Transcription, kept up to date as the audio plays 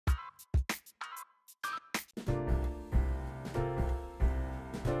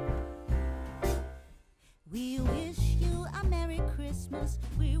Christmas.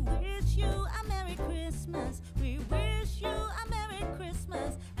 We wish you a Merry Christmas. We wish you a Merry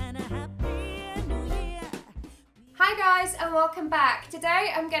Christmas and a Happy New Year. Hi guys and welcome back.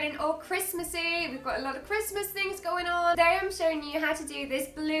 Today I'm getting all Christmassy. We've got a lot of Christmas things going on. Today I'm showing you how to do this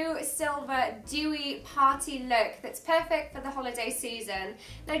blue silver dewy party look that's perfect for the holiday season.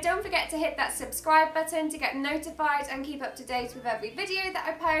 Now don't forget to hit that subscribe button to get notified and keep up to date with every video that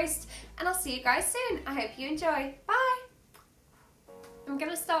I post, and I'll see you guys soon. I hope you enjoy. Bye! I'm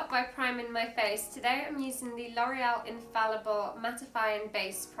going to start by priming my face. Today I'm using the Loreal Infallible Mattifying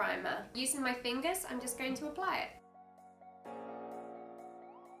Base Primer. Using my fingers, I'm just going to apply it.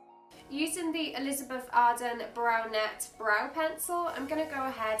 Using the Arden Brownette brow pencil, I'm going to go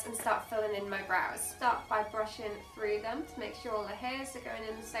ahead and start filling in my brows. Start by brushing through them to make sure all the hairs are going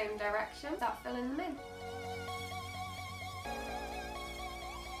in the same direction. Start filling them in.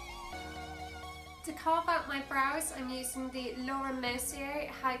 To carve out my brows, I'm using the Mercier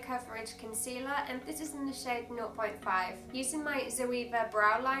High Coverage Concealer, and this is in the shade 0.5. Using my Zoeva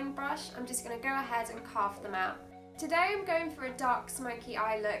brow line brush, I'm just going to go ahead and carve them out. Today I'm going for a dark smoky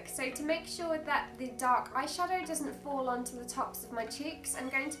eye look, so to make sure that the dark eyeshadow doesn't fall onto the tops of my cheeks, I'm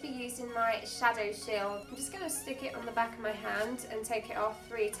going to be using my shadow shield. I'm just going to stick it on the back of my hand and take it off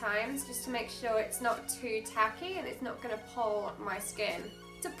 3 times just to make sure it's not too tacky and it's not going to pull my skin.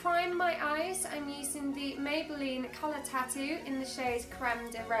 To prime my eyes, I'm using the Maybelline Colour Tattoo in the shade Creme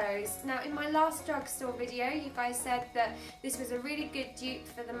de Rose. Now in my last drugstore video, you guys said that this was a really good dupe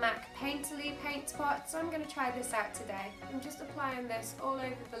for the MAC Painterly paint spot, so I'm going to try this out today. I'm just applying this all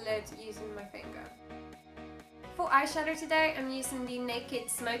over the lid using my finger. For eyeshadow today, I'm using the Naked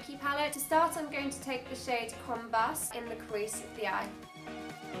Smoky palette. To start, I'm going to take the shade Combust in the crease of the eye.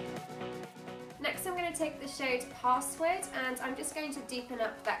 Next I'm going to take the shade Password and I'm just going to deepen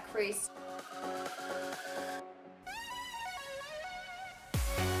up that crease.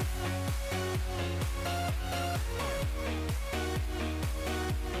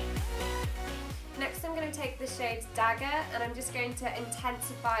 Next I'm going to take the shade Dagger and I'm just going to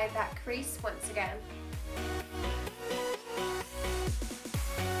intensify that crease once again.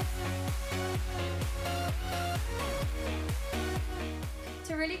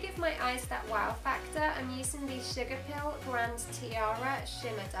 To really give my eyes that wow factor, I'm using the Sugarpill Grand Tiara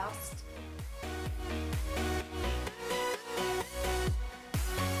Shimmer Dust.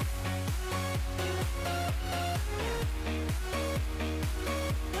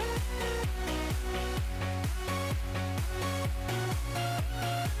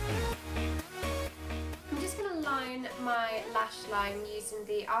 My lash line using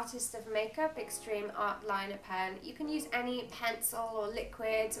the Artist of Makeup Extreme Art Liner Pen. You can use any pencil or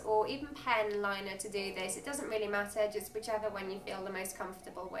liquid or even pen liner to do this. It doesn't really matter, just whichever one you feel the most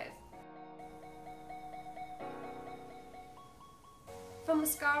comfortable with. For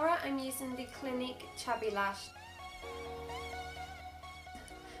mascara, I'm using the Clinique Chubby Lash.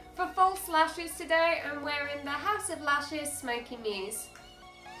 For false lashes today, I'm wearing the House of Lashes Smoky Muse.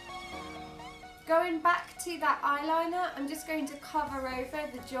 Going back to that eyeliner, I'm just going to cover over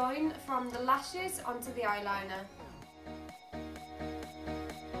the join from the lashes onto the eyeliner.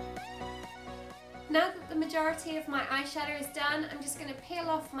 Now that the majority of my eyeshadow is done, I'm just going to peel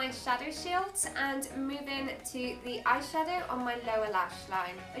off my shadow shield and move in to the eyeshadow on my lower lash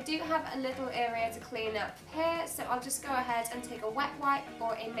line. I do have a little area to clean up here, so I'll just go ahead and take a wet wipe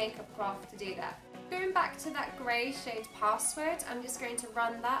or a makeup cloth to do that. Going back to that grey shade Password, I'm just going to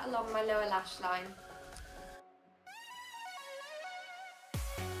run that along my lower lash line.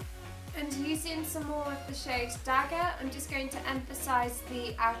 And using some more of the shade Dagger, I'm just going to emphasise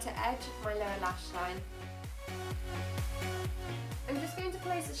the outer edge of my lower lash line. I'm just going to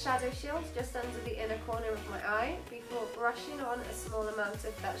place a shadow shield just under the inner corner of my eye before brushing on a small amount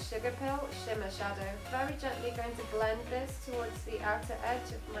of that Sugarpill Shimmer Shadow. Very gently going to blend this towards the outer edge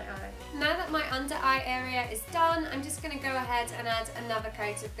of my eye. Now that my under eye area is done, I'm just going to go ahead and add another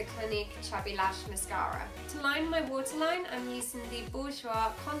coat of the Clinique Chubby Lash Mascara. To line my waterline, I'm using the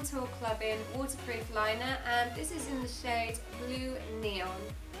Bourjois Contour Club-In Waterproof Liner, and this is in the shade Blue Neon.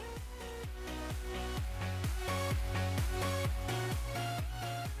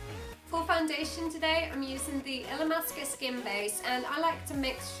 For foundation today, I'm using the Illamasqua Skin Base, and I like to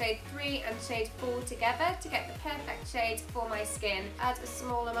mix shade 3 and shade 4 together to get the perfect shade for my skin. Add a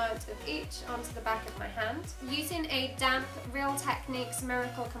small amount of each onto the back of my hand. Using a damp Real Techniques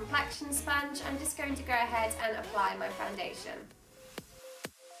Miracle Complexion Sponge, I'm just going to go ahead and apply my foundation.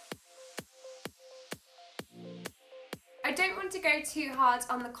 I I don't want to go too hard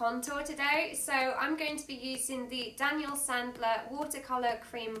on the contour today, so I'm going to be using the Daniel Sandler Watercolour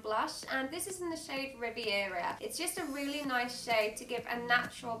Cream Blush, and this is in the shade Riviera. It's just a really nice shade to give a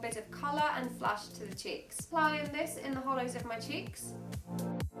natural bit of colour and flush to the cheeks. Applying this in the hollows of my cheeks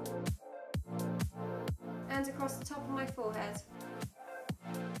and across the top of my forehead.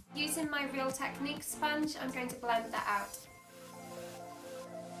 Using my Real Techniques sponge, I'm going to blend that out.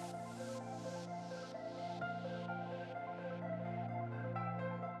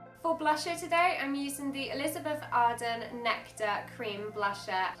 For blusher today, I'm using the Elizabeth Arden Nectar Cream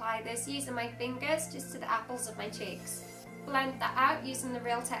Blusher. Apply this using my fingers just to the apples of my cheeks. Blend that out using the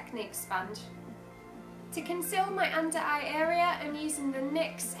Real Techniques sponge. To conceal my under eye area, I'm using the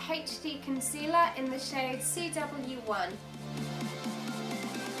NYX HD Concealer in the shade CW1.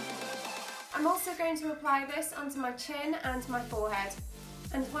 I'm also going to apply this onto my chin and my forehead.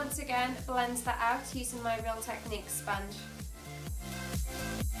 And once again, blend that out using my Real Techniques sponge.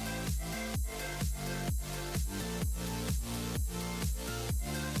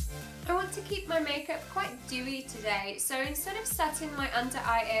 I want to keep my makeup quite dewy today, so instead of setting my under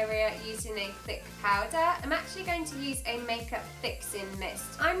eye area using a thick powder, I'm actually going to use a makeup fixing mist.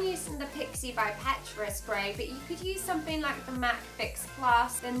 I'm using the Pixi by Petra spray, but you could use something like the MAC Fix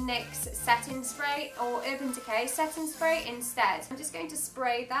Plus, the NYX setting spray, or Urban Decay setting spray instead. I'm just going to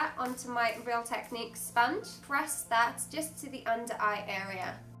spray that onto my Real Techniques sponge, press that just to the under eye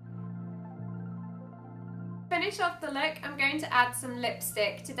area. Finish off the look, I'm going to add some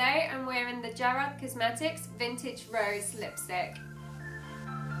lipstick. Today I'm wearing the Gerard Cosmetics Vintage Rose lipstick.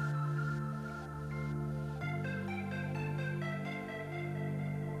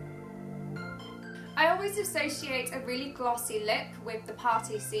 I always associate a really glossy lip with the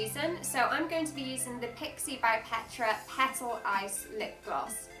party season, so I'm going to be using the Pixi by Petra Petal Ice Lip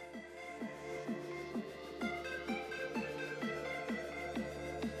Gloss.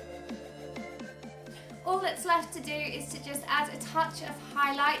 All that's left to do is to just add a touch of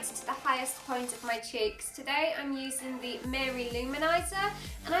highlight to the highest point of my cheeks. Today I'm using the Mary Luminizer,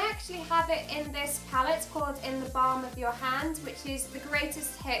 and I actually have it in this palette called In the Balm of Your Hand, which is the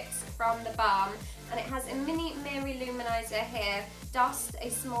greatest hits from the balm, and it has a mini Mary Luminizer here. Dust a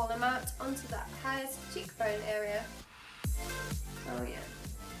small amount onto that highest cheekbone area. Oh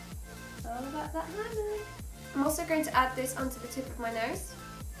yeah, all about that highlight. I'm also going to add this onto the tip of my nose.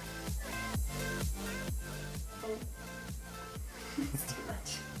 It's too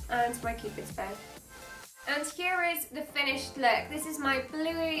much. And my Cupid's bow. And here is the finished look. This is my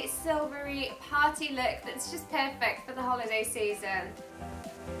bluey, silvery party look that's just perfect for the holiday season.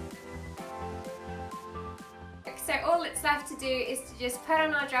 So all that's left to do is to just put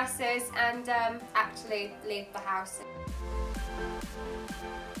on our dresses and actually leave the house.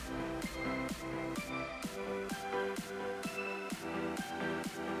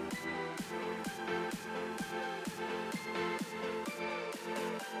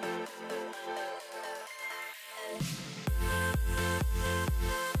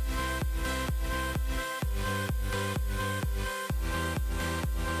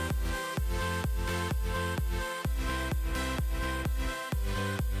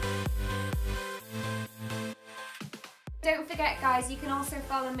 Don't forget guys, you can also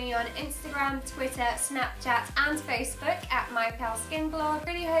follow me on Instagram, Twitter, Snapchat and Facebook at MyPaleSkin blog.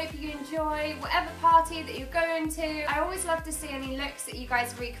 Really hope you enjoy whatever party that you're going to. I always love to see any looks that you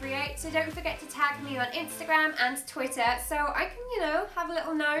guys recreate, so don't forget to tag me on Instagram and Twitter so I can, you know, have a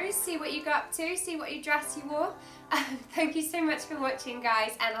little nose, see what you got up to, see what your dress you wore. Thank you so much for watching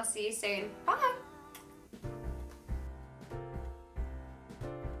guys, and I'll see you soon. Bye!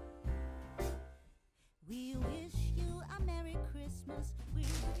 We wish you a Merry Christmas. We wish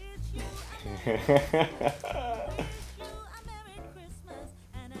you a Merry Christmas. We wish you a Merry Christmas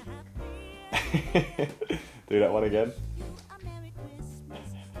and a Happy Do that one again. you a Merry Christmas.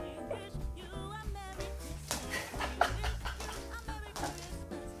 We wish you a Merry Christmas. We wish you a Merry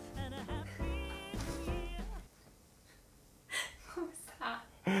Christmas and a Happy New Year. What was that?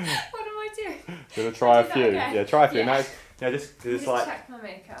 What am I doing? Gonna try a do that few. again? Yeah, try a few. Yeah. No, yeah, just 'cause it's Just like. check my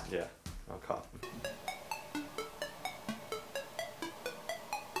makeup. Yeah, I'll cut.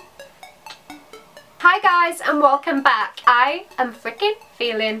 Hi guys and welcome back. I am freaking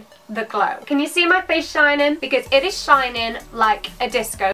feeling the glow. Can you see my face shining? Because it is shining like a disco.